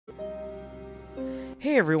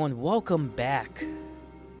Hey everyone, welcome back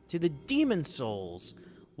to the Demon Souls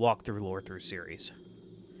walkthrough Lorethrough series.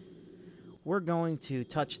 We're going to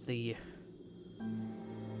touch the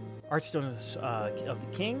Archstones of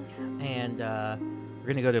the King, and we're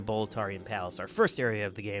going to go to Boletarian Palace, our first area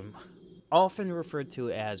of the game, often referred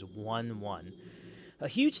to as 1-1. A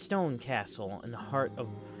huge stone castle in the heart of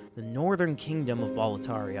the northern kingdom of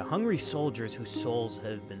Boletaria. Hungry soldiers whose souls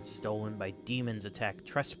have been stolen by demons attack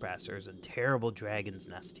trespassers, and terrible dragons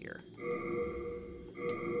nest here.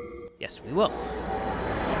 Yes, we will.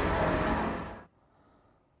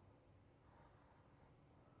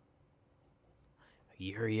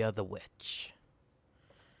 Yuria the Witch.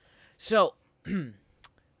 So,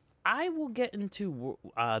 I will get into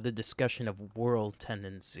the discussion of world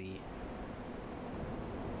tendency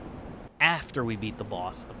after we beat the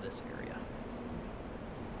boss of this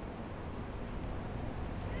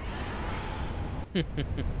area.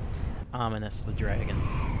 Ominous, the dragon.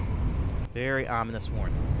 Very ominous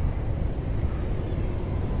warning.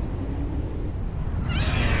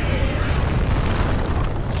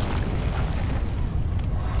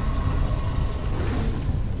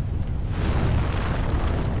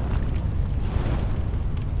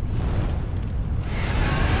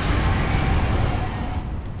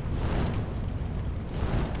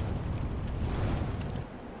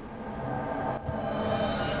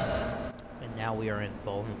 We are in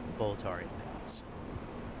Boletarian Palace.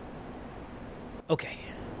 Okay.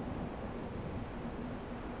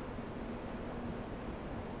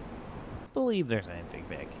 I believe there's anything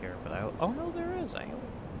back here, but oh no, there is. I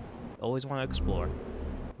always want to explore.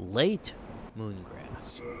 Late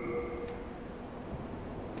moongrass.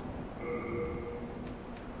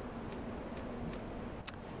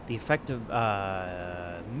 The effect of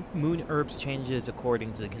moon herbs changes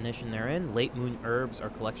according to the condition they're in. Late moon herbs are a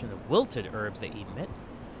collection of wilted herbs that emit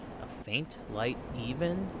a faint light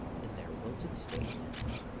even in their wilted state.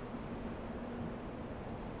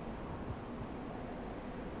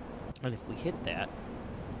 And if we hit that,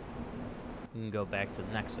 we can go back to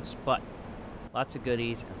the Nexus. But lots of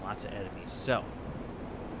goodies and lots of enemies. So,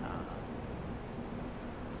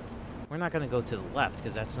 we're not going to go to the left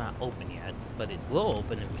because that's not open yet, but it will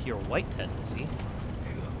open in pure white tendency.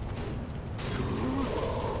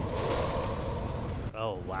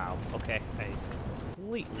 Oh, wow. Okay. I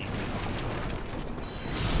completely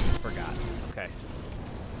forgot. Okay. I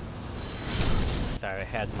thought I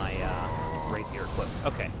had my rapier equipped.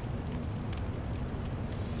 Okay.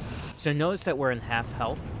 So notice that we're in half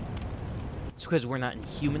health. It's because we're not in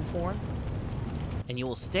human form. And you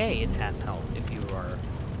will stay in half health if you are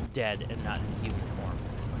dead and not in human form.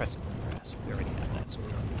 Crescent moongrass. We already have that, so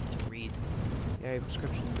we don't need to read the item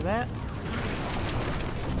description for that.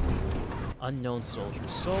 Unknown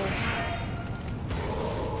soldier's soul.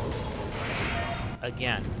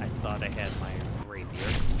 Again, I thought I had my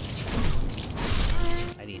rapier.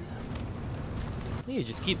 I need to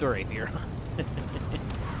just keep the rapier.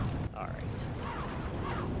 Alright.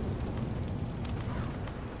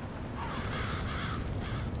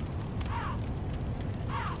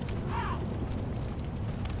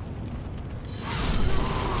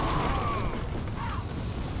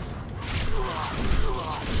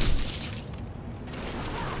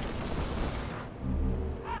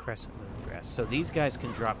 Crescent moongrass. So these guys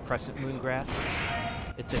can drop crescent moongrass.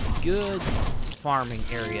 It's a good farming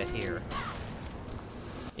area here.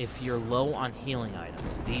 If you're low on healing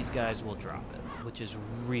items, these guys will drop it, which is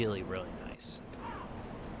really, really nice.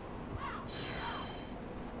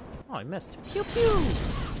 Oh, I missed. Pew pew!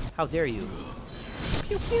 How dare you?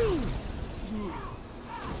 Pew pew!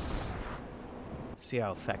 See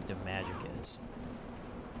how effective magic is.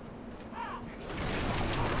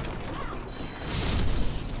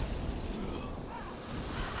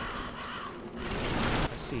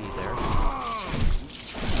 See you there.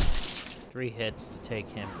 3 hits to take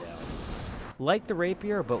him down. Like the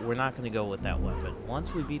rapier, but we're not going to go with that weapon.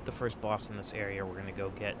 Once we beat the first boss in this area, we're going to go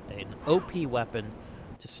get an OP weapon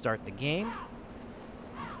to start the game.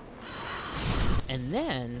 And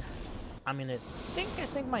then, I'm going to I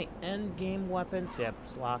think my end game weapon, see,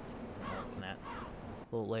 it's locked. I'll open that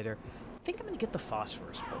a little later. I think I'm going to get the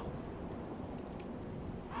phosphorus pole.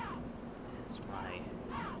 It's my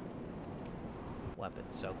weapon,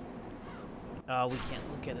 so we can't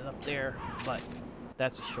look at it up there, but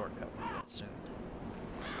that's a shortcut we'll get soon.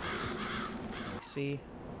 And we see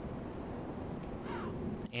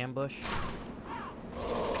an ambush.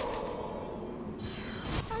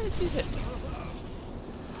 How did you hit me?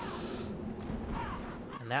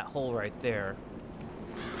 And that hole right there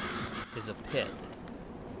is a pit.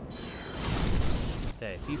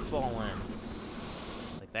 Okay, if you fall in,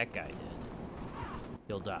 like that guy did,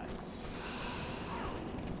 He'll die.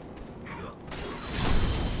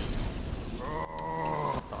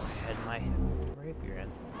 Thought I had my rapier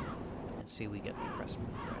in. And see, we get the crescent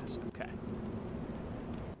grass. Okay.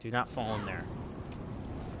 Do not fall in there.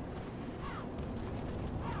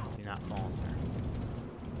 Do not fall in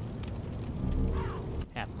there.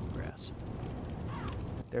 Half moon grass.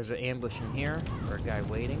 There's an ambush in here for a guy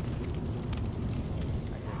waiting.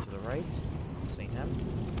 Right here to the right. See him.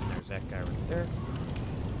 There's that guy right there.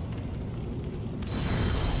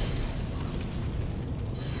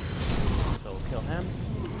 So we'll kill him.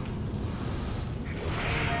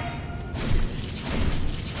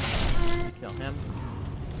 Kill him.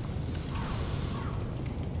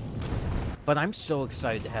 But I'm so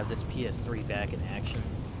excited to have this PS3 back in action.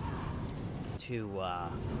 To,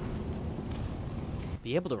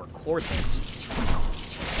 be able to record this.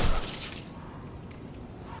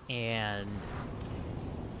 And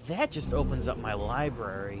that just opens up my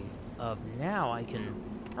library of now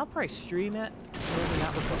I'll probably stream it, maybe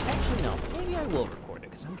not record. Actually, no, maybe I will record it,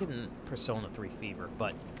 because I'm getting Persona 3 fever,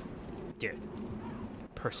 but, dude,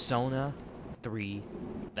 Persona 3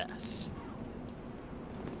 Fest.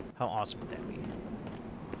 How awesome would that be?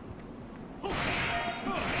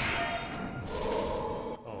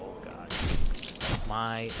 Oh, God.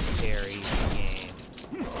 My very game.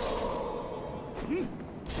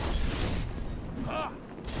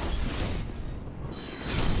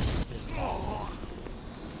 Is awful.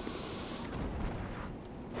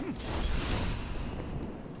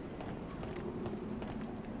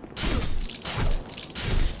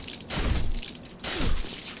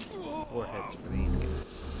 Four hits for these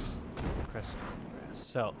guys. Crescent grass.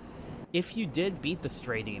 So, if you did beat the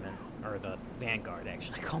Stray Demon, or the Vanguard,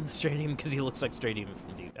 actually, I call him the Stray Demon because he looks like Stray Demon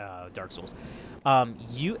from Dark Souls,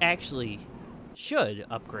 you actually should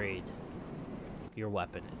upgrade your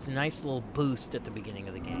weapon. It's a nice little boost at the beginning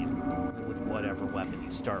of the game with whatever weapon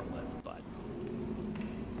you start with, but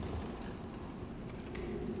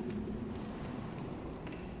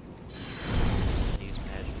use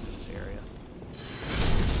magic in this area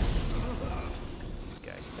because these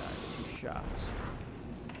guys die with 2 shots.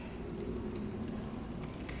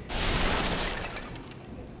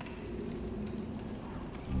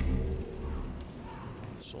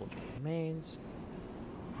 Soldier remains.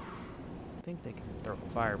 I think they can throw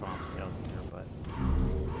fire bombs down here, but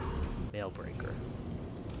mail breaker.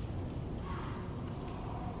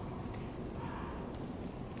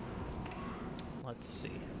 Let's see.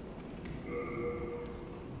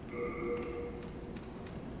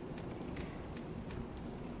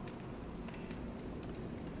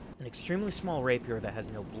 An extremely small rapier that has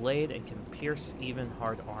no blade and can pierce even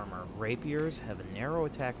hard armor. Rapiers have a narrow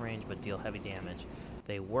attack range but deal heavy damage.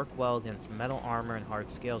 They work well against metal armor and hard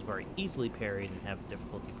scales, but are easily parried and have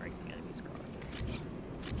difficulty breaking enemies' guard.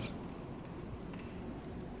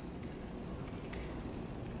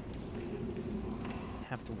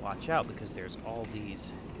 Have to watch out because there's all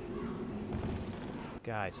these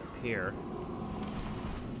guys up here.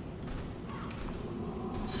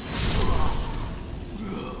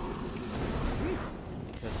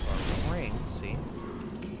 Because of our ring, see?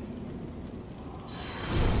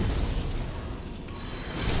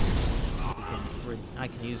 I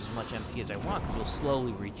can use as much MP as I want because we'll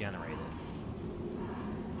slowly regenerate it.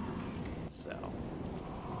 So,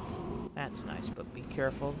 that's nice, but be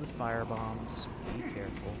careful of the fire bombs. Be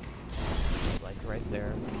careful. Like right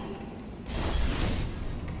there.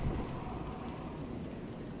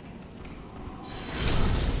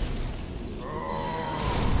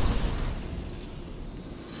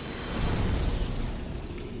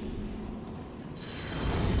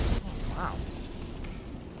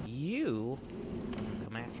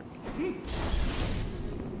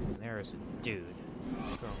 There's a dude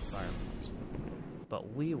throwing fireballs.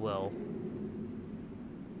 But we will...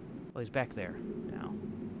 Oh, he's back there now.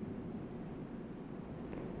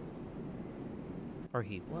 Or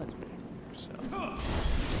he was back there, so...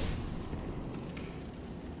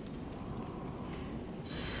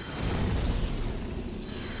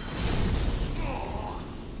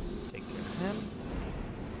 Take care of him.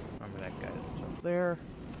 Remember that guy that's up there.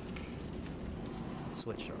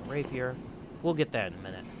 Switch to our rapier. We'll get that in a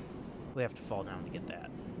minute. We have to fall down to get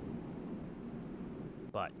that.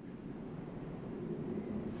 But...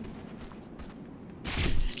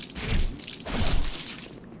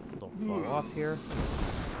 don't fall off here.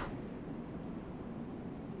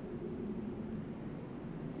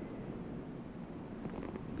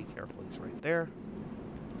 Be careful, he's right there.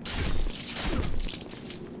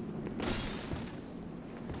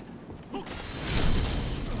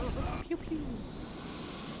 Pew pew.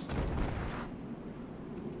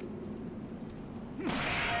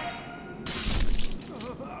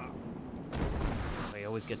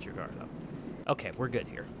 always get your guard up. Okay, we're good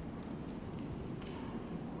here.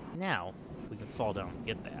 Now, we can fall down and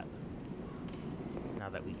get that. Now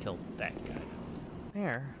that we killed that guy that was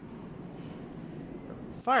there.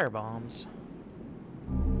 Fire bombs.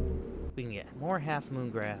 We can get more half moon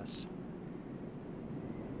grass.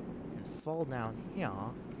 And fall down here.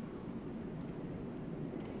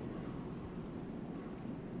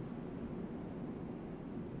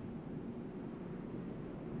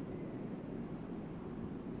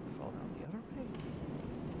 Fall down the other way.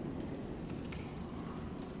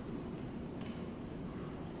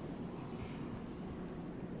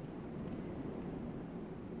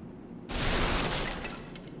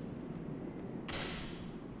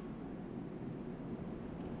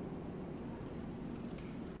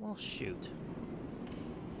 Well, shoot.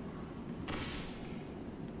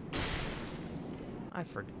 I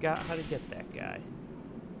forgot how to get that guy.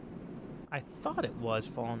 I thought it was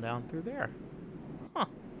falling down through there. Huh.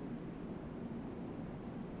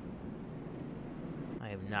 I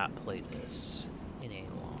have not played this in a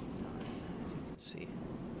long time, as you can see.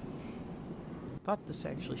 I thought this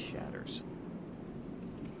actually shatters.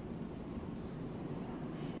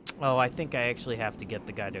 Oh, I think I actually have to get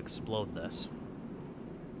the guy to explode this.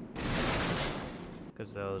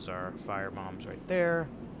 Because those are fire bombs right there.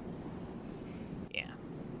 Yeah.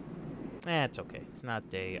 It's okay. It's not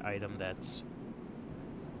a item that's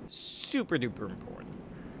super duper important.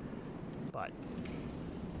 But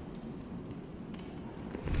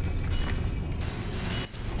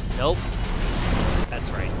nope. That's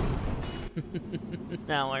right.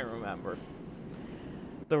 Now I remember.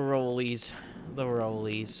 The rollies. The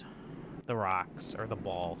rollies. The rocks. Or the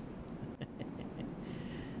ball.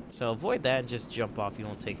 So avoid that and just jump off. You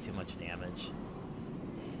won't take too much damage.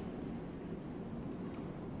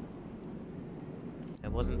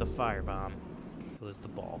 It wasn't the firebomb. It was the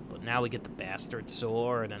ball. But now we get the bastard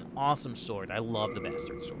sword. An awesome sword. I love the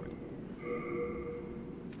bastard sword.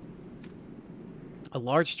 A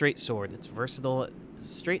large straight sword. It's versatile. It's a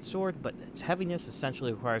straight sword, but its heaviness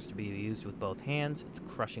essentially requires to be used with both hands. Its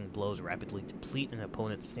crushing blows rapidly deplete an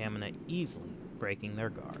opponent's stamina, easily breaking their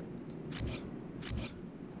guard.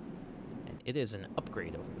 It is an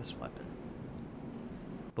upgrade over this weapon.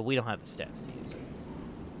 But we don't have the stats to use it.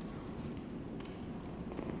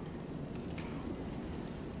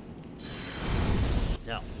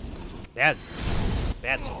 No. That's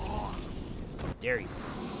okay. How dare you.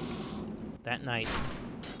 That knight.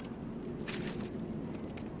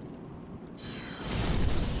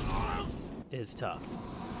 Is tough.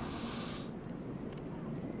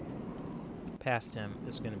 Past him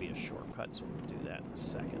is going to be a shortcut, so we'll do that in a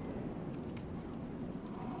second.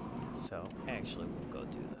 So, actually, we'll go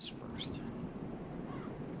do this first.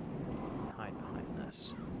 Hide behind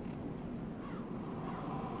this.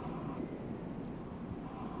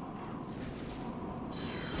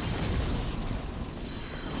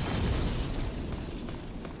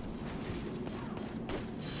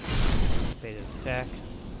 Bait his attack.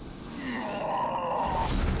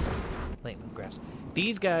 Late move graphs.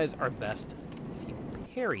 These guys are best if you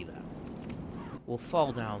parry them. We'll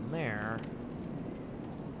fall down there.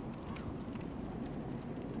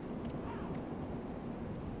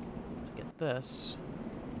 This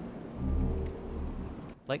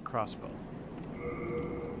light crossbow.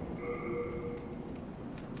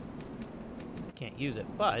 Can't use it,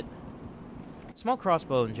 but small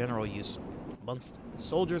crossbow in general use amongst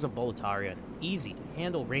soldiers of Boletarian. Easy to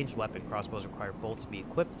handle ranged weapon. Crossbows require bolts to be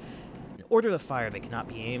equipped. In order to fire, they cannot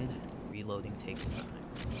be aimed. Reloading takes time.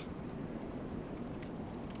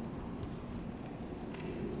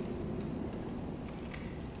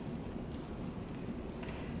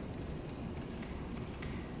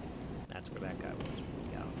 Where that guy was.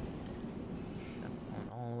 Yeah. Going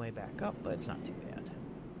all the way back up, but it's not too bad.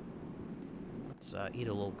 Let's eat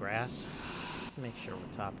a little grass. Just to make sure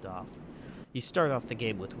we're topped off. You start off the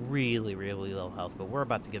game with really, really low health, but we're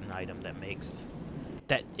about to get an item that makes...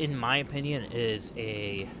 That, in my opinion, is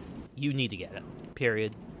a... You need to get it.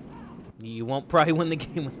 Period. You won't probably win the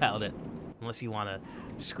game without it. Unless you want to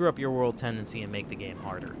screw up your world tendency and make the game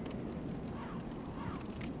harder.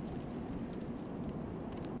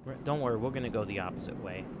 Don't worry, we're going to go the opposite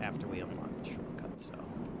way after we unlock the shortcut, so...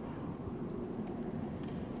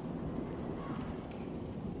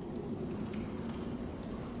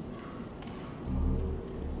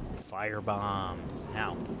 Fire bombs.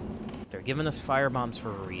 Now, they're giving us fire bombs for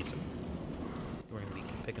a reason. We're going to be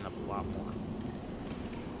picking up a lot more.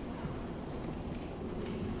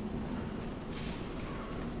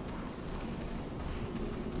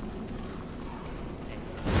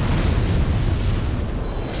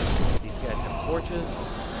 Torches.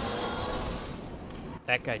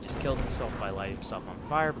 That guy just killed himself by lighting himself on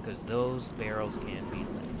fire because those barrels can be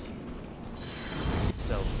lit.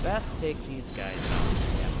 So best take these guys out.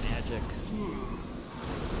 We have magic.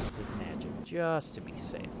 With magic, just to be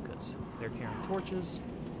safe, because they're carrying torches.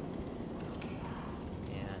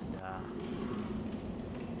 And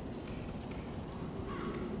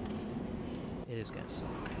it is gonna suck.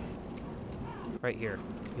 Right here,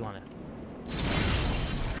 you wanna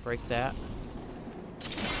break that.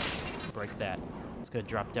 Break that. It's gonna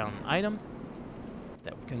drop down an item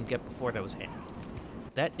that we couldn't get before that was handy.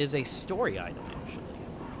 That is a story item, actually.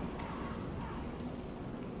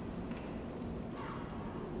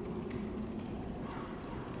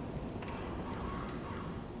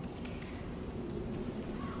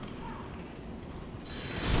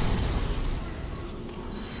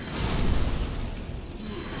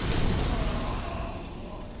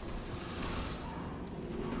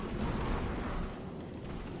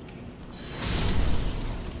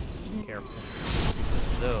 Careful,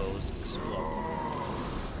 because those explode.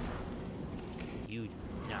 You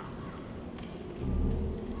no.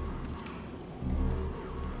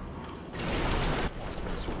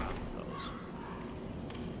 Those.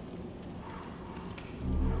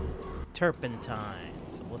 Turpentine.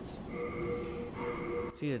 So let's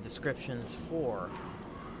see the descriptions for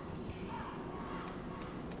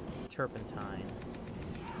turpentine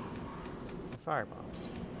and firebombs.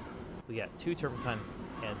 We got 2 turpentine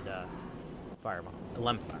and firebomb, a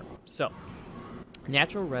lemon firebomb. So,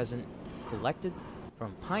 natural resin collected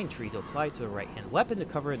from pine tree to apply to a right-hand weapon to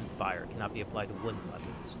cover it in fire. Cannot be applied to wooden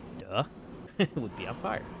weapons. Duh. It would be on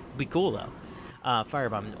fire. It'd be cool though.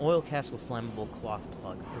 Firebomb, an oil cast with flammable cloth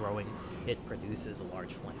plug. Throwing it produces a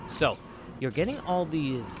large flame. So, you're getting all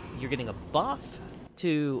these. You're getting a buff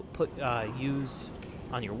to put use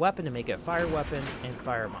on your weapon to make it a fire weapon and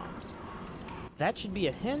firebombs. That should be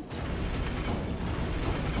a hint.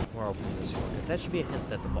 We're opening this shortcut. That should be a hint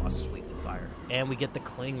that the boss is weak to fire. And we get the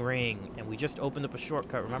cling ring. And we just opened up a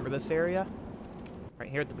shortcut. Remember this area? Right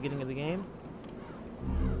here at the beginning of the game?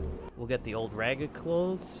 We'll get the old ragged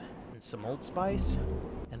clothes and some Old Spice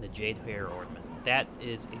and the jade hair ornament. That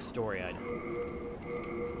is a story item.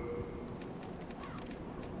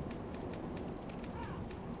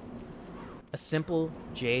 A simple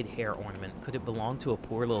jade hair ornament. Could it belong to a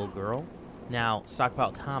poor little girl? Now,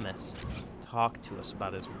 Stockpile Thomas talked to us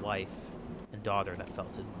about his wife and daughter that fell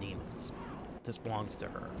to the demons. This belongs to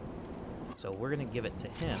her. So we're going to give it to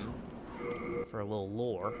him for a little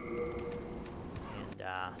lore.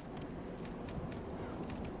 And,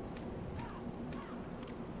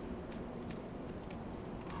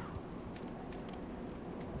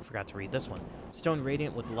 forgot to read this one. Stone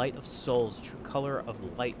radiant with light of souls. True color of the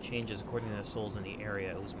light changes according to the souls in the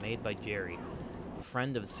area. It was made by Jerry, a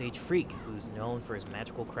friend of Sage Freak, who's known for his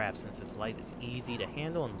magical craft since its light is easy to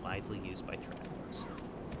handle and widely used by travelers.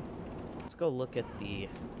 Let's go look at the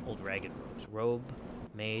old ragged robes. Robe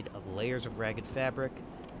made of layers of ragged fabric.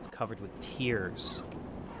 It's covered with tears.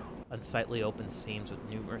 Unsightly open seams with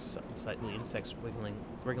numerous unsightly insects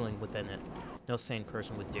wriggling within it. No sane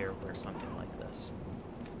person would dare wear something like this.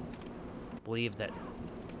 Believe that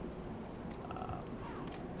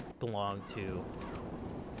belonged to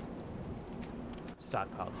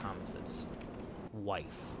Stockpile Thomas's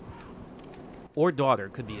wife or daughter.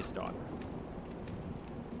 Could be his daughter.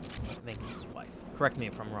 I think it's his wife. Correct me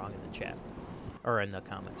if I'm wrong in the chat or in the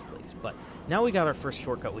comments, please. But now we got our first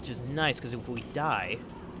shortcut, which is nice because if we die,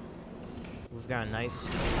 we've got a nice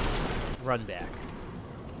run back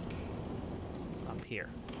up here.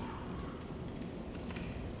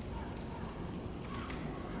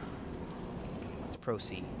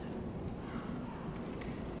 Proceed.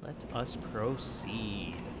 Let us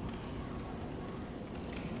proceed.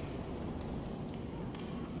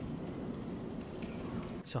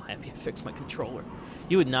 So happy I fixed my controller.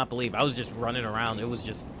 You would not believe, I was just running around. It was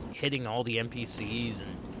just hitting all the NPCs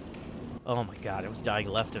and oh my god, I was dying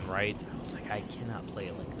left and right. I was like, I cannot play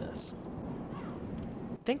it like this.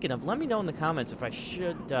 Thinking of, let me know in the comments if I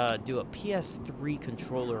should do a PS3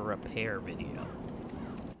 controller repair video.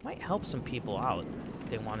 Might help some people out if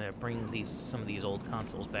they want to bring some of these old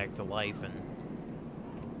consoles back to life and,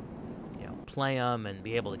 you know, play them and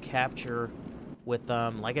be able to capture with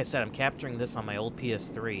them. Like I said, I'm capturing this on my old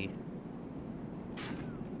PS3.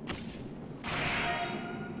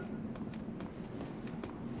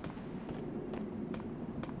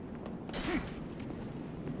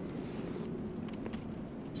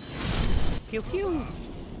 Pew pew.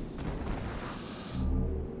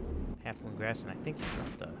 Half-moon grass, and I think he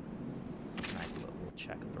dropped a knife, but we'll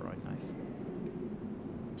check a throwing knife.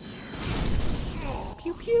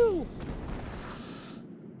 Pew pew!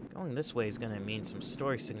 Going this way is going to mean some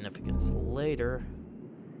story significance later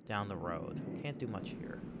down the road. Can't do much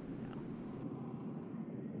here now.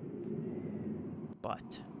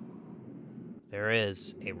 But there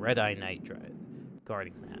is a Red-Eye Knight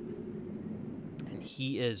guarding that. And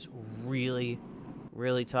he is really,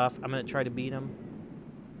 really tough. I'm going to try to beat him.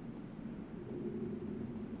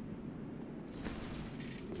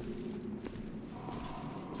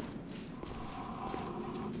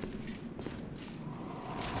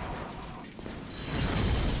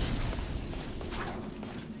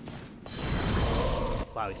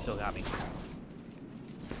 Wow, he still got me.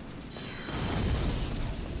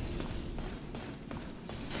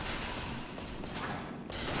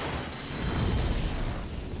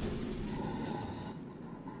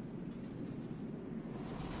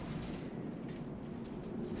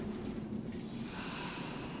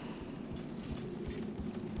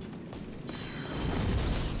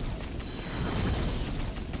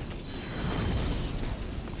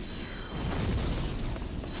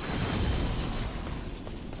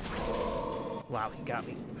 Wow, he got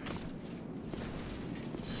me.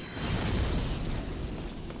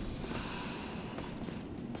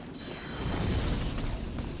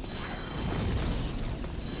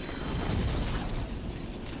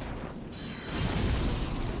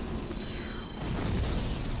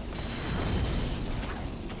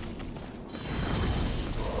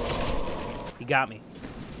 He got me.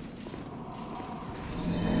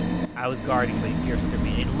 I was guarding, but he pierced through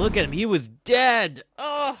me. And look at him, he was dead!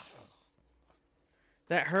 Oh!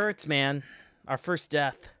 That hurts, man. Our first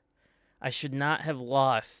death. I should not have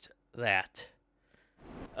lost that.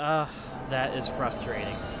 That is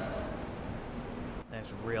frustrating. That's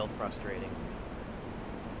real frustrating.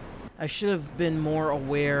 I should have been more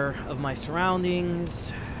aware of my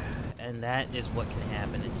surroundings, and that is what can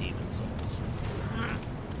happen in Demon Souls.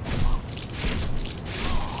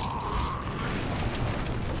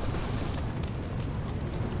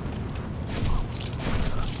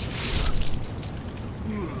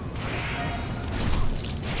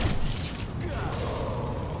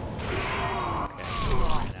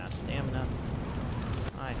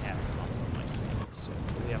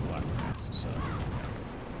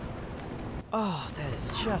 Oh, that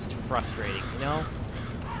is just frustrating, you know?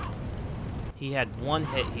 He had one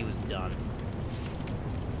hit, he was done.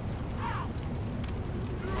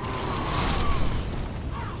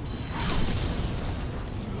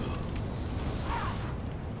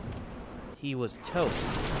 He was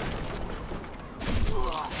toast.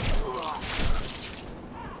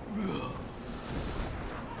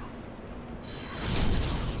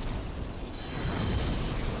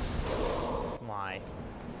 Why?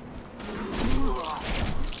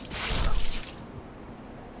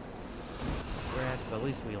 But at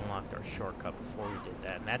least we unlocked our shortcut before we did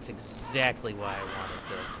that, and that's exactly why I wanted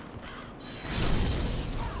to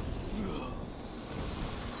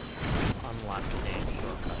unlock the damn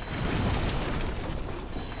shortcut.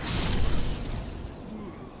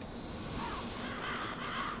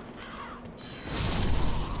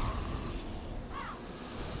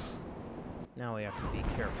 Now we have to be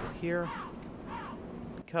careful here,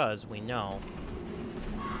 because we know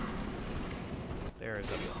there is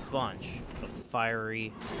a bunch of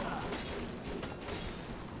fiery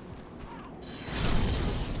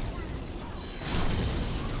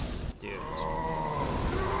dudes.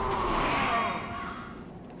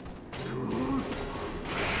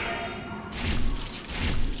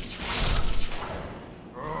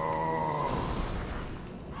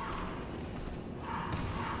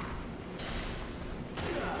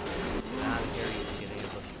 Out of here, you can get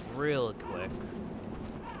ambushed real quick.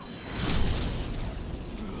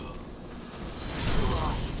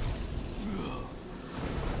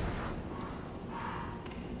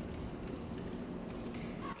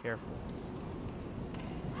 Careful.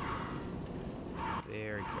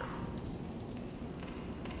 Very careful.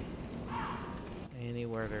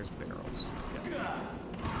 Anywhere there's barrels. Yeah.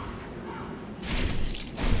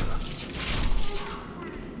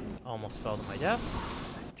 Almost fell to my death.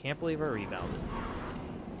 Can't believe I rebounded.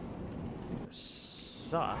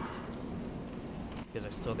 Sucked. Because I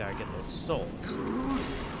still gotta get those souls.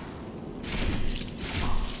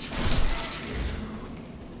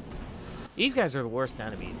 These guys are the worst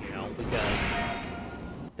enemies, you know, because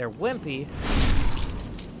they're wimpy,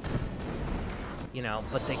 you know,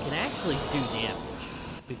 but they can actually do damage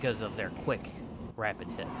because of their quick, rapid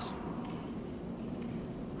hits.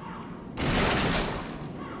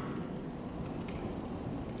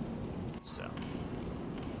 So,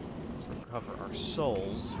 let's recover our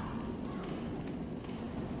souls.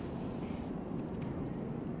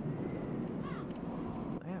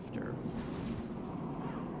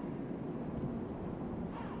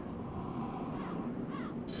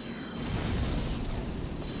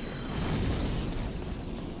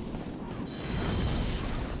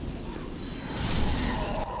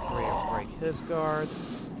 his guard.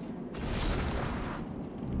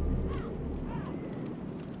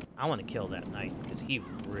 I want to kill that knight, because he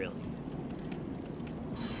really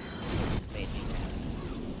made me mad.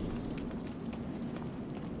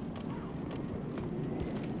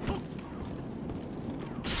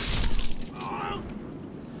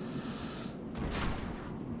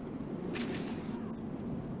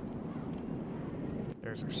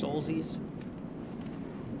 There's our soulsies.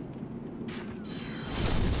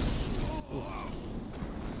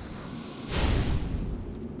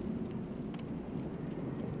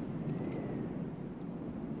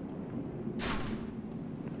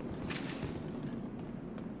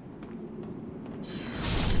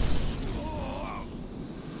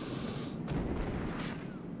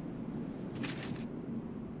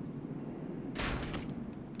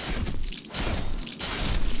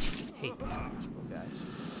 Hate these crossbow guys.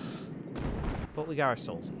 But we got our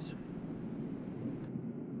soulsies.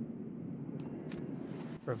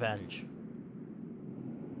 Revenge.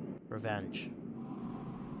 Revenge.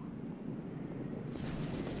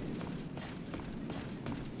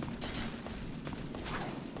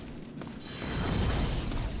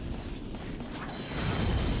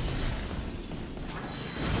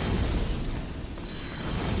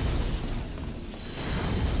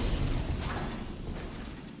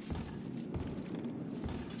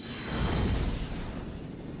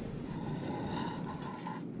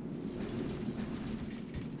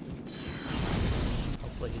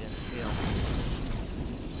 Hopefully he didn't feel.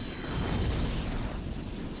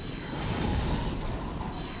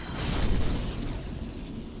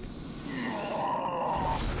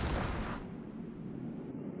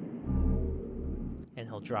 And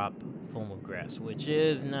he'll drop Foam of Grass, which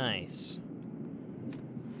is nice.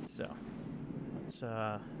 So, let's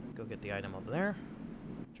go get the item over there.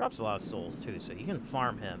 Drops a lot of souls too, so you can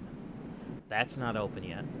farm him. That's not open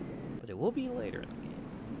yet, but it will be later in the game.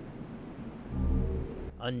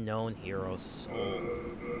 Unknown Hero Soul.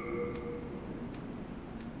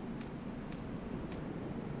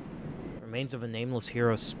 Remains of a nameless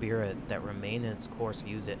hero's spirit that remain in its course.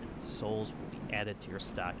 Use it, and souls will be added to your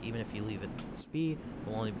stock. Even if you leave it be, it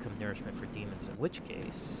will only become nourishment for demons, in which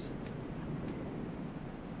case...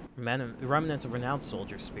 remnants of renowned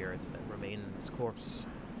soldier spirits that remain in its corpse.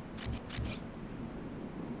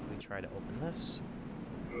 If we try to open this,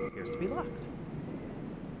 it appears to be locked.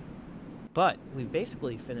 But we've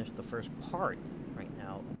basically finished the first part right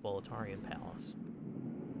now of Boletarian Palace,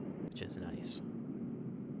 which is nice.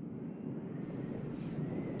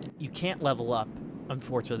 You can't level up,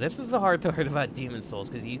 unfortunately. This is the hard part about Demon Souls,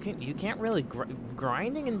 because you can't really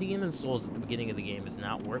grinding in Demon Souls at the beginning of the game is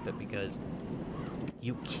not worth it, because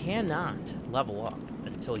you cannot level up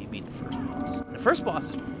until you beat the first boss. And the first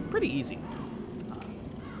boss is pretty easy,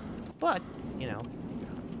 but you know,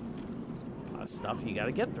 a lot of stuff you got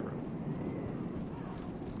to get through.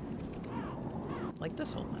 Like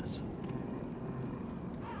this whole mess.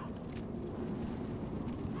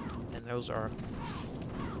 And those are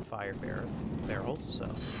fire barrels,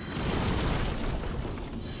 so...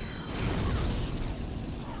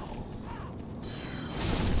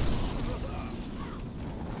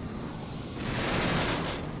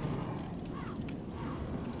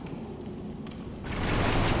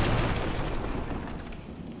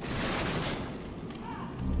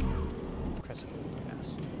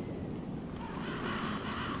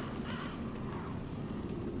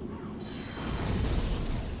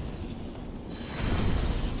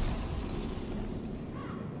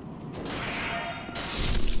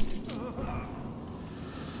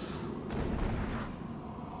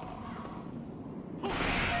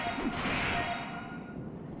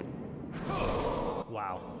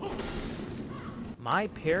 Wow. My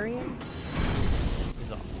parrying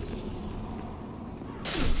is off.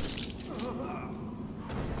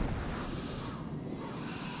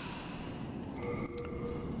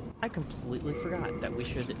 I completely forgot that we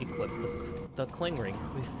should equip the Cling Ring,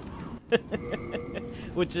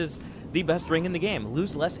 which is the best ring in the game.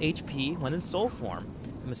 Lose less HP when in soul form.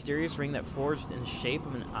 A mysterious ring that forged in the shape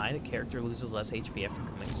of an eye, the character loses less HP after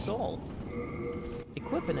becoming soul.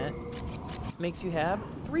 Equipping it makes you have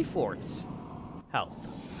 3/4 health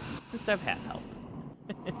instead of half health.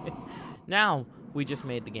 Now, we just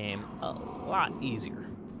made the game a lot easier.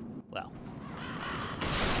 Well,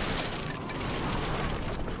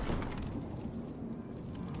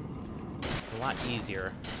 a lot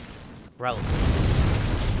easier, relatively.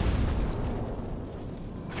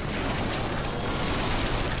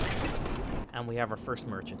 And we have our first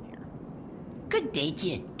merchant here. Good day to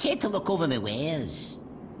you. Care to look over my wares?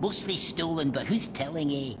 Mostly stolen, but who's telling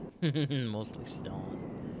you? Mostly stolen.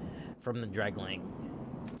 From the Dregling.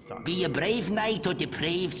 Let's talk. Be a brave knight or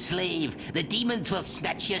depraved slave, the demons will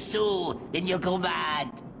snatch your soul, and you'll go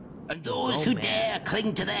mad. And those who dare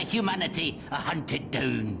cling to their humanity are hunted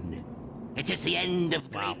down. It is the end of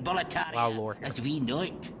great Boletarian as we know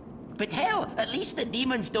it. But hell, at least the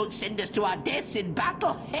demons don't send us to our deaths in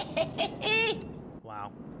battle.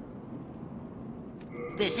 Wow.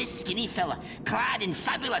 There's this skinny fella, clad in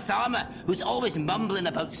fabulous armor, who's always mumbling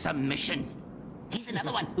about some mission. He's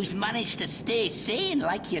another one who's managed to stay sane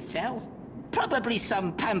like yourself. Probably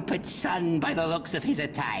some pampered son by the looks of his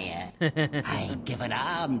attire. I'd give an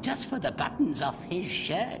arm just for the buttons off his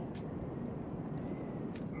shirt.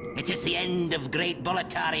 It is the end of great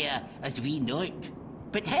Boletaria as we know it.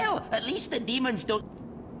 But hell, at least the demons don't...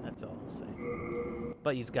 That's all I'll say.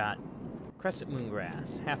 But he's got Crescent Moon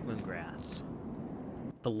Grass, Half Moon Grass,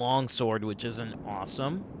 the Long Sword, which is an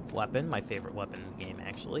awesome weapon, my favorite weapon in the game,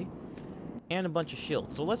 actually, and a bunch of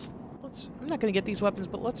shields. So let's I'm not going to get these weapons,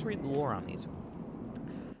 but let's read the lore on these.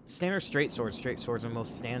 Standard straight swords. Straight swords are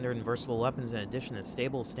most standard and versatile weapons in addition to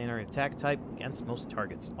stable standard attack type against most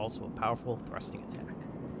targets. Also a powerful thrusting attack.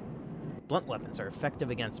 Blunt weapons are effective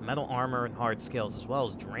against metal armor and hard scales, as well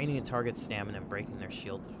as draining a target's stamina and breaking their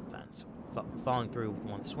shield defense. Following through with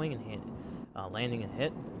one swing and hit, landing a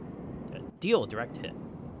hit, deal a direct hit,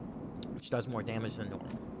 which does more damage than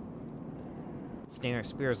normal. Standard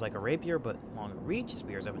spears like a rapier, but longer reach.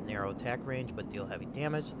 Spears have a narrow attack range, but deal heavy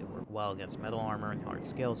damage. They work well against metal armor and hard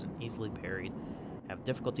scales, and easily parried. Have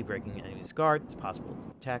difficulty breaking an enemy's guard. It's possible to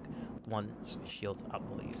attack one's shields up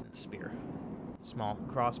while using the spear. Small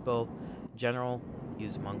crossbow. General,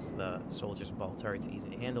 used amongst the soldiers of Boletarian. It's easy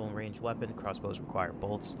to handle and ranged weapon. Crossbows require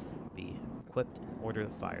bolts be equipped in order to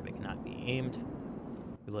fire. They cannot be aimed.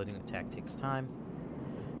 Reloading the attack takes time.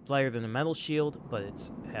 It's lighter than a metal shield, but it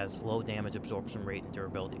has low damage absorption rate and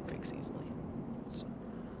durability, breaks easily. So,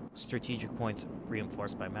 strategic points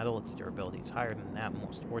reinforced by metal. Its durability is higher than that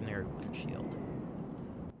most ordinary wooden shield.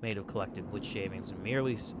 Made of collected wood shavings and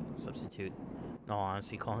merely substitute. In all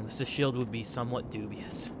honesty, calling this a shield would be somewhat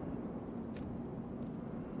dubious.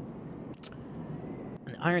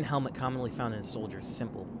 An iron helmet commonly found in a soldier is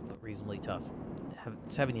simple, but reasonably tough.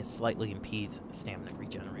 Its heaviness slightly impedes stamina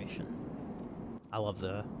regeneration. I love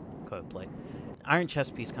the coat plate. An iron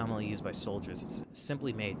chest piece commonly used by soldiers is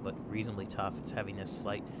simply made, but reasonably tough. Its heaviness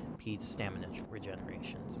slight impedes stamina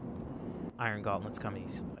regenerations. Iron gauntlets commonly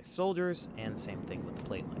used by soldiers, and same thing with the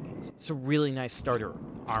plate leggings. It's a really nice starter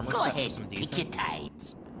armor set for some defense. Take your time.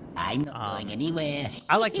 I'm not going anywhere.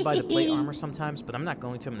 I like to buy the plate armor sometimes, but I'm not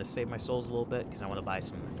going to. I'm going to save my souls a little bit because I want to buy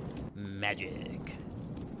some magic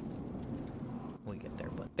when we get there.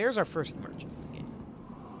 But there's our first merchant in the game.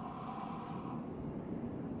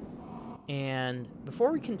 And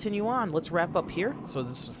before we continue on, let's wrap up here. So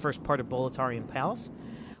this is the first part of Boletarian Palace.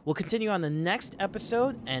 We'll continue on the next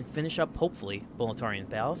episode and finish up, hopefully, Boletarian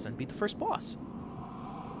Palace and beat the first boss.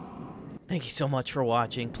 Thank you so much for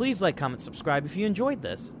watching. Please like, comment, subscribe if you enjoyed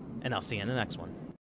this, and I'll see you in the next one.